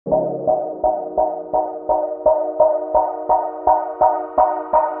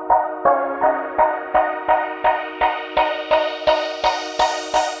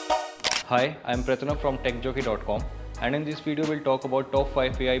Hi, I'm Pratinav from Techjockey.com, and in this video we'll talk about top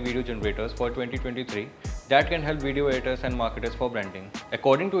 5 AI video generators for 2023 that can help video editors and marketers for branding.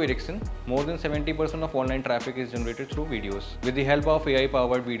 According to Ericsson, more than 70% of online traffic is generated through videos. With the help of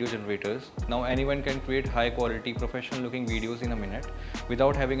AI-powered video generators, now anyone can create high-quality, professional-looking videos in a minute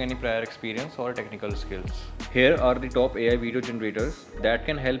without having any prior experience or technical skills. Here are the top AI video generators that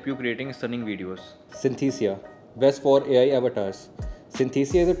can help you creating stunning videos. Synthesia, best for AI avatars.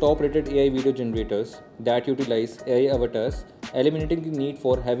 Synthesia is a top-rated AI video generators that utilize AI avatars, eliminating the need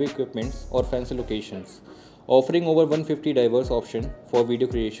for heavy equipments or fancy locations. Offering over 150 diverse options for video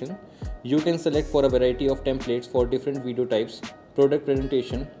creation, you can select for a variety of templates for different video types, product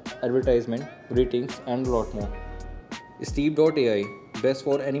presentation, advertisement, greetings, and a lot more. Steve.ai, best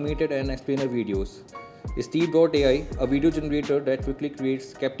for animated and explainer videos. Steve.ai, a video generator that quickly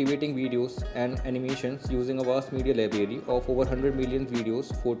creates captivating videos and animations using a vast media library of over 100 million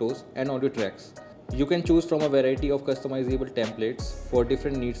videos, photos, and audio tracks. You can choose from a variety of customizable templates for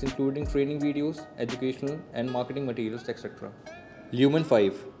different needs, including training videos, educational and marketing materials, etc. Lumen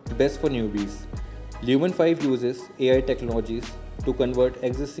 5, best for newbies. Lumen 5 uses AI technologies to convert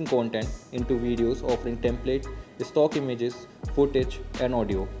existing content into videos, offering template, stock images, footage, and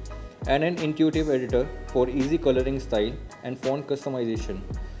audio, and an intuitive editor for easy coloring style and font customization.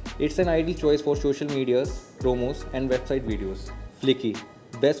 It's an ideal choice for social medias, promos, and website videos. Flicky,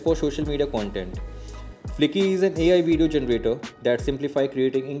 best for social media content. Flicky is an AI video generator that simplifies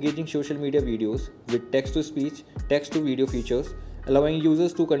creating engaging social media videos with text-to-speech, text-to-video features, allowing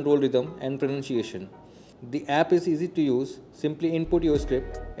users to control rhythm and pronunciation. The app is easy to use. Simply input your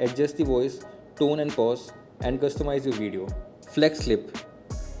script, adjust the voice, tone and pause, and customize your video. FlexClip,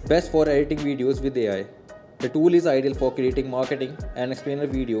 best for editing videos with AI. The tool is ideal for creating marketing and explainer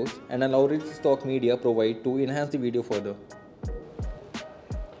videos and allows stock media provide to enhance the video further.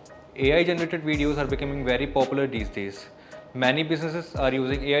 AI generated videos are becoming very popular these days. Many businesses are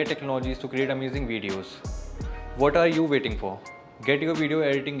using AI technologies to create amazing videos. What are you waiting for? Get your video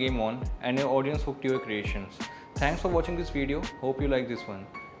editing game on and your audience hooked to your creations. Thanks for watching this video. Hope you like this one.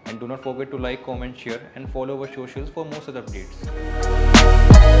 And do not forget to like, comment, share and follow our socials for more such updates.